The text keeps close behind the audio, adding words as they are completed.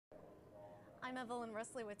I'm Evelyn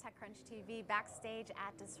Rusli with TechCrunch TV, backstage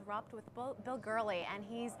at Disrupt with Bill Gurley, and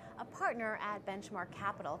he's a partner at Benchmark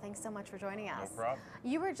Capital. Thanks so much for joining us. No problem.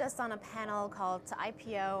 You were just on a panel called To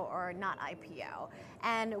IPO or Not IPO,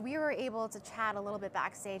 and we were able to chat a little bit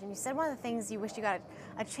backstage, and you said one of the things you wished you got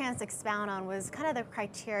a chance to expound on was kind of the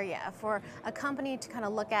criteria for a company to kind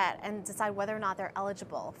of look at and decide whether or not they're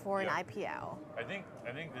eligible for an IPO. I think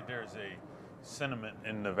that there's a sentiment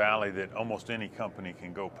in the Valley that almost any company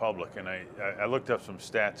can go public, and I looked up some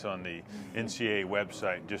stats on the NCAA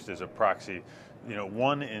website just as a proxy. You know,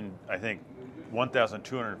 one in, I think,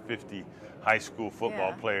 1,250 high school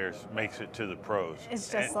football players makes it to the pros.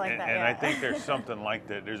 It's just like that, And I think there's something like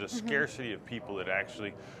that. There's a scarcity of people that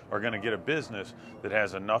actually are going to get a business that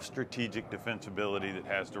has enough strategic defensibility, that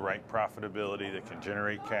has the right profitability, that can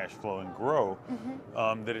generate cash flow and grow,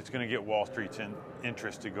 that it's going to get Wall Street's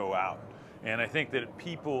interest to go out. And I think that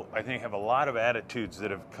people, have a lot of attitudes that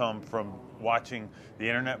have come from watching the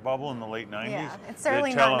internet bubble in the late 90s. Yeah, it's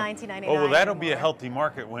certainly not 1999 oh, well, that'll anymore. be a healthy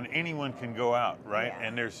market when anyone can go out, right? Yeah.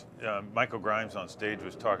 And there's, Michael Grimes on stage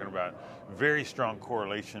was talking about very strong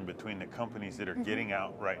correlation between the companies that are getting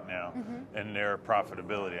out right now and their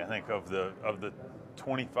profitability. I think of the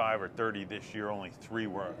 25 or 30 this year, only 3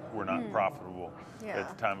 were not profitable at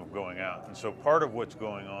the time of going out. And so part of what's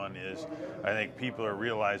going on is I think people are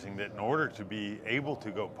realizing that in order to be able to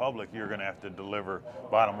go public, you're going to have to deliver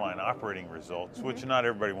bottom line operating results, which not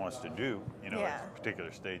everybody wants to do, at a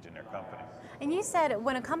particular stage in their company. And you said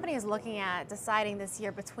when a company is looking at deciding this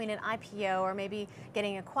year between an IPO or maybe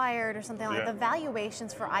getting acquired or something like that, the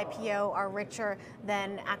valuations for IPO are richer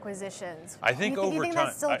than acquisitions. I think over time, you think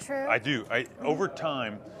that's still true? I do. Over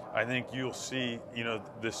time, I think you'll see,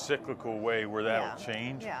 the cyclical way where that'll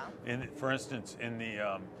change. Yeah. For instance, in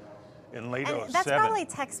the in late 07. That's probably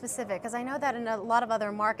tech specific, because I know that in a lot of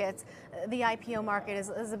other markets, the IPO market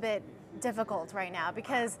is a bit difficult right now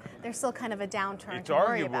because there's still kind of a downturn. It's to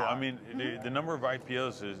worry arguable. about. I mean, the number of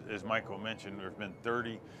IPOs, as Michael mentioned, there's been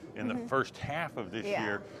 30 in the first half of this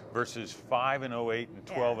year versus 5 in 08 and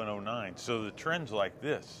 12 in 09. So the trend's like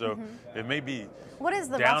this. So it may be. What is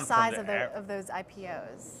the rough size of those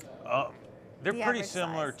IPOs? They're pretty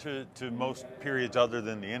similar to most periods other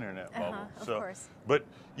than the internet bubble. Of course. But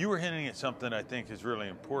you were hinting at something I think is really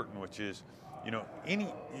important, which is,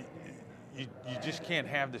 you just can't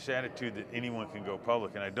have this attitude that anyone can go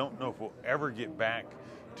public. And I don't know if we'll ever get back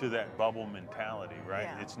to that bubble mentality, right?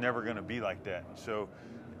 Yeah. It's never going to be like that. And so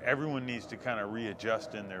everyone needs to kind of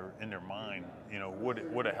readjust in their mind,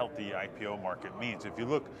 what a healthy IPO market means. If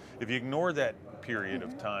you ignore that period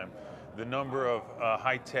of time, the number of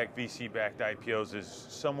high-tech VC-backed IPOs is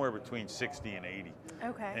somewhere between 60 and 80.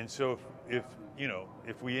 Okay. And so if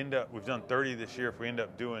we end up, we've done 30 this year, if we end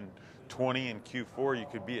up doing 20 in Q4, you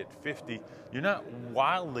could be at 50. You're not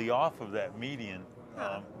wildly off of that median.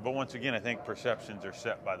 But once again, I think perceptions are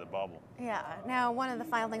set by the bubble. Yeah. Now, one of the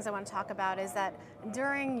final things I want to talk about is that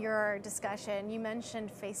during your discussion, you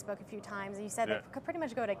mentioned Facebook a few times, and you said they could pretty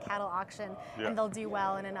much go to cattle auction and they'll do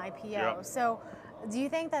well in an IPO. So, do you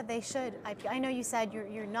think that they should IPO? I know you said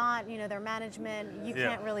you're not, their management, you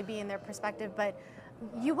can't really be in their perspective, but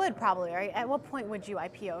you would probably, right? At what point would you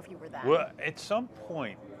IPO if you were them? Well, at some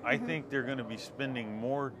point, I think they're going to be spending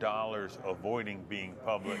more dollars avoiding being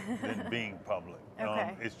public than being public.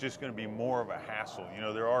 Okay. It's just going to be more of a hassle.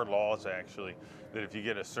 There are laws actually that if you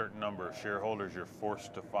get a certain number of shareholders, you're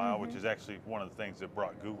forced to file, which is actually one of the things that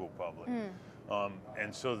brought Google public.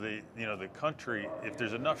 And so the country, if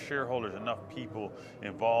there's enough shareholders, enough people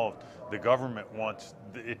involved, the government wants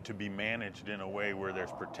it to be managed in a way where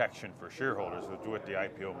there's protection for shareholders, which is what the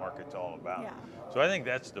IPO market's all about. Yeah. So I think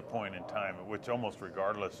that's the point in time at which, almost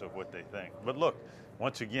regardless of what they think. But look,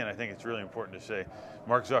 once again, I think it's really important to say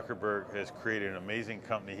Mark Zuckerberg has created an amazing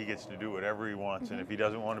company. He gets to do whatever he wants, and if he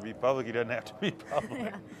doesn't want to be public, he doesn't have to be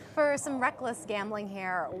public. For some reckless gambling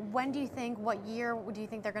here, what year do you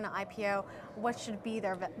think they're going to IPO? What should be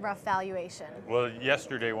their rough valuation? Well,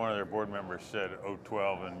 yesterday one of their board members said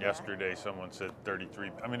 012, and yesterday someone said 33.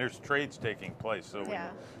 I mean, there's trades taking place, so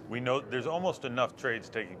we know there's almost enough trades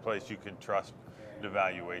taking place you can trust the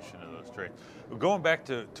valuation of those trades. Going back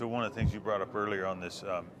to one of the things you brought up earlier on this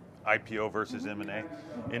IPO versus M&A,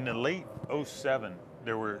 in the late 07,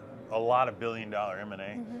 there were a lot of billion-dollar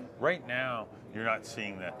M&A. Right now, you're not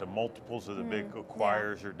seeing that. The multiples of the big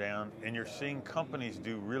acquirers are down, and you're seeing companies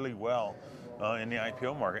do really well in the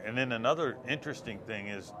IPO market. And then another interesting thing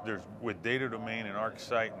is there's with Data Domain and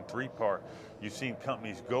ArcSight and 3PAR, you've seen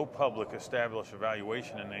companies go public, establish a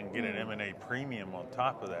valuation, and then get an M&A premium on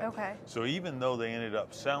top of that. Okay. So even though they ended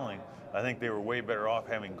up selling, I think they were way better off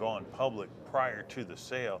having gone public prior to the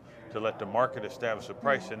sale to let the market establish a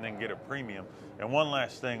price and then get a premium. And one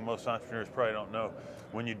last thing most entrepreneurs probably don't know,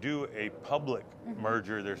 when you do a public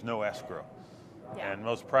merger, there's no escrow. Yeah. And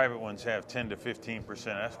most private ones have 10 to 15%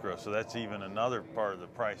 escrow, so that's even another part of the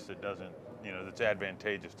price that doesn't, that's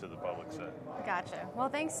advantageous to the public side. Gotcha. Well,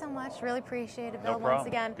 thanks so much. Really appreciate it, Bill. No problem. Once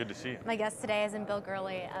again, Good to see you. My guest today is Bill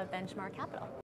Gurley of Benchmark Capital.